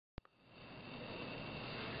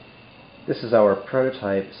This is our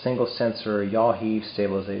prototype single sensor yaw heave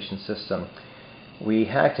stabilization system. We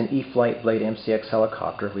hacked an E-flite Blade MCX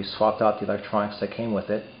helicopter. We swapped out the electronics that came with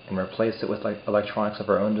it and replaced it with electronics of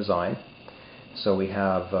our own design. So we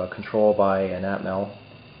have control by an Atmel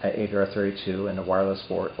at AVR32 and a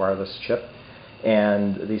wireless chip.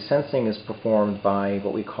 And the sensing is performed by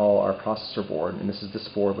what we call our processor board, and this is this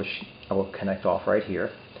board which I will connect off right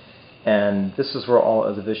here. And this is where all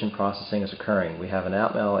of the vision processing is occurring. We have an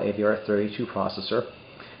Atmel AVR32 processor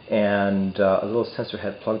and a little sensor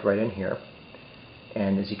head plugged right in here.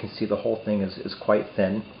 And as you can see, the whole thing is quite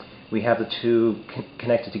thin. We have the two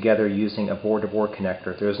connected together using a board-to-board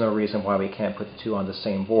connector. There's no reason why we can't put the two on the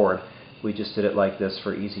same board. We just did it like this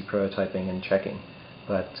for easy prototyping and checking.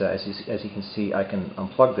 But as you can see, I can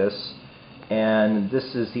unplug this, and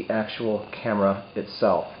this is the actual camera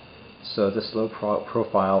itself. So this low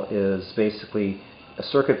profile is basically a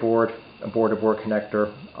circuit board, a board-to-board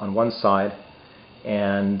connector on one side,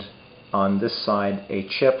 and on this side a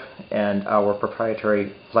chip and our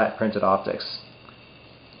proprietary flat printed optics.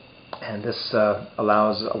 And this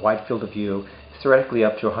allows a wide field of view, theoretically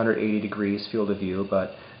up to 180 degrees field of view,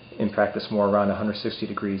 but in practice more around 160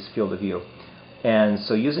 degrees field of view. And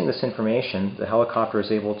so using this information, the helicopter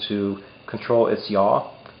is able to control its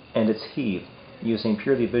yaw and its heave using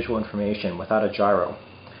purely visual information without a gyro.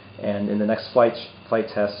 And in the next flight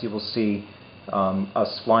test, you will see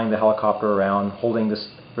us flying the helicopter around,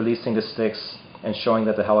 releasing the sticks, and showing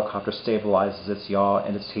that the helicopter stabilizes its yaw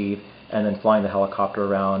and its heave, and then flying the helicopter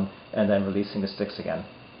around and then releasing the sticks again.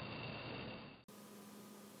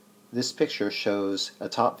 This picture shows a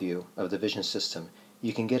top view of the vision system.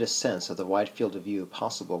 You can get a sense of the wide field of view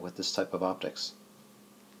possible with this type of optics.